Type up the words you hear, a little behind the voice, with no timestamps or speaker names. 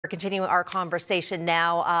continuing our conversation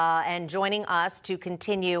now, and joining us to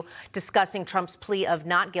continue discussing Trump's plea of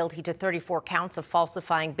not guilty to 34 counts of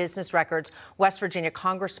falsifying business records, West Virginia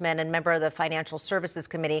Congressman and member of the Financial Services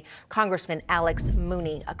Committee, Congressman Alex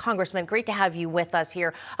Mooney. Congressman, great to have you with us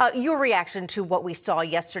here. Your reaction to what we saw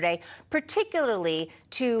yesterday, particularly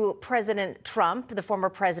to President Trump, the former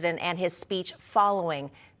president, and his speech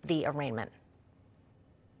following the arraignment.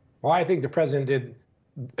 Well, I think the president did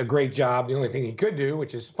a great job. The only thing he could do,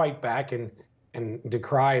 which is fight back and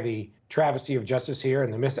decry the travesty of justice here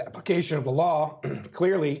and the misapplication of the law.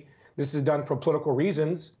 Clearly, this is done for political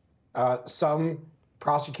reasons. Some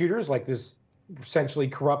prosecutors, like this essentially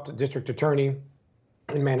corrupt district attorney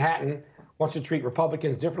in Manhattan, wants to treat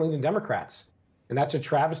Republicans differently than Democrats. And that's a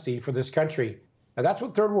travesty for this country. Now, that's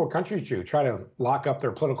what third world countries do, try to lock up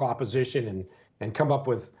their political opposition and come up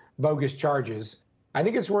with bogus charges. I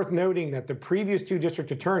think it's worth noting that the previous two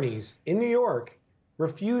district attorneys in New York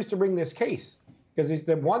refused to bring this case because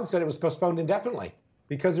the one said it was postponed indefinitely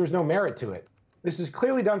because there was no merit to it. This is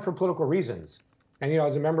clearly done for political reasons. And,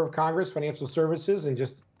 as a member of Congress, Financial Services,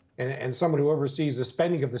 and someone who oversees the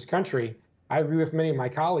spending of this country, I agree with many of my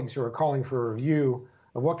colleagues who are calling for a review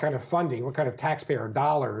of what kind of funding, what kind of taxpayer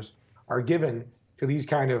dollars are given to these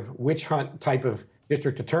kind of witch hunt type of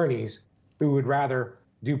district attorneys who would rather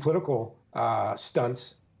do political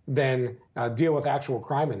stunts than deal with actual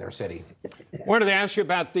crime in their city. Wanted to ask you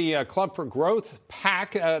about the Club for Growth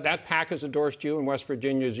PAC. That PAC has endorsed you in West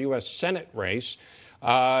Virginia's U.S. Senate race.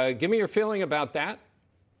 Give me your feeling about that.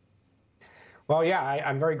 Well, yeah,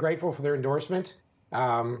 I'm very grateful for their endorsement.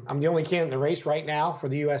 I'm the only candidate in the race right now for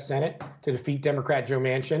the U.S. Senate to defeat Democrat Joe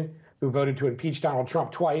Manchin, who voted to impeach Donald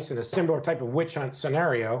Trump twice in a similar type of witch hunt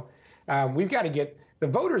scenario. We've got to get the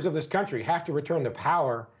voters of this country have to return the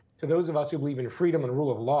power to those of us who believe in freedom and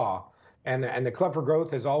rule of law. And the Club for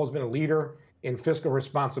Growth has always been a leader in fiscal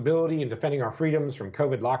responsibility and defending our freedoms from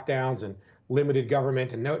COVID lockdowns and limited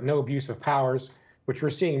government and no abuse of powers, which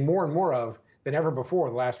we're seeing more and more of than ever before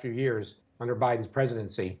the last few years under Biden's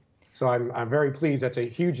presidency. So I'm very pleased. That's a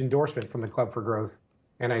huge endorsement from the Club for Growth,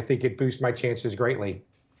 and I think it boosts my chances greatly.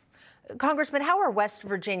 Congressman, how are West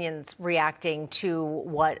Virginians reacting to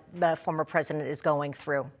what the former president is going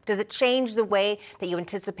through? Does it change the way that you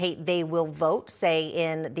anticipate they will vote, say,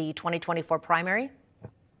 in the 2024 primary?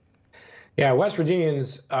 Yeah, West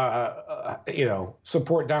Virginians,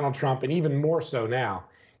 support Donald Trump, and even more so now.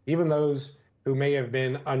 Even those who may have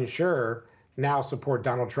been unsure now support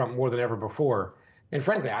Donald Trump more than ever before. And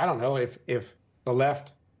frankly, I don't know if the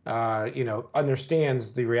left,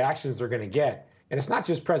 understands the reactions they're going to get. And it's not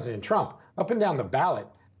just President Trump. Up and down the ballot,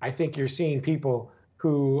 I think you're seeing people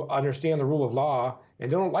who understand the rule of law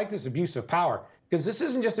and don't like this abuse of power. Because this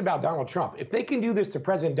isn't just about Donald Trump. If they can do this to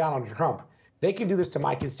President Donald Trump, they can do this to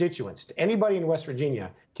my constituents. To anybody in West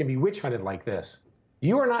Virginia can be witch hunted like this.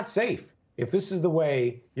 You are not safe if this is the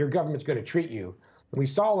way your government's going to treat you. And we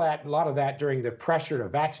saw a lot of that during the pressure to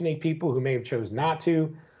vaccinate people who may have chose not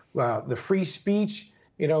to, the free speech,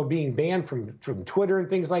 being banned from Twitter and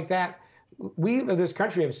things like that. We in this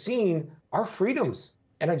country have seen our freedoms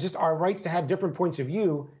and our rights to have different points of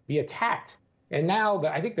view be attacked. And now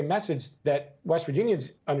I think the message that West Virginians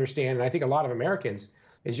understand, and I think a lot of Americans,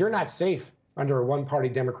 is you're not safe under a one-party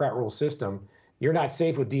Democrat rule system. You're not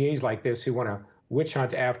safe with DAs like this who want to witch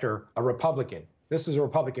hunt after a Republican. This is a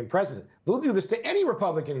Republican president. They'll do this to any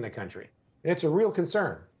Republican in the country. And it's a real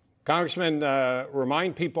concern. Congressman,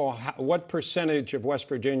 remind people what percentage of West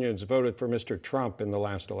Virginians voted for Mr. Trump in the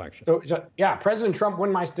last election. So yeah, President Trump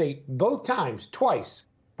won my state both times, twice,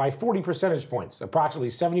 by 40 percentage points, approximately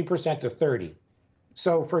 70% to 30.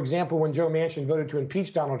 So, for example, when Joe Manchin voted to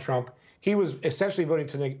impeach Donald Trump, he was essentially voting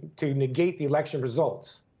to negate the election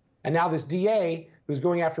results. And now this DA who's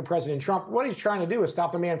going after President Trump, what he's trying to do is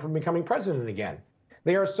stop the man from becoming president again.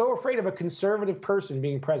 They are so afraid of a conservative person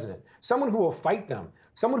being president, someone who will fight them,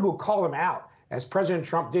 someone who will call them out, as President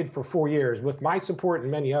Trump did for 4 years with my support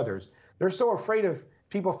and many others. They're so afraid of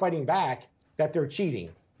people fighting back that they're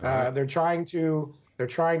cheating. They're trying to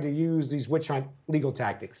use these witch hunt legal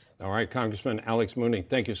tactics. All right, Congressman Alex Mooney,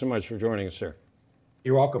 thank you so much for joining us, sir.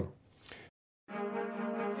 You're welcome.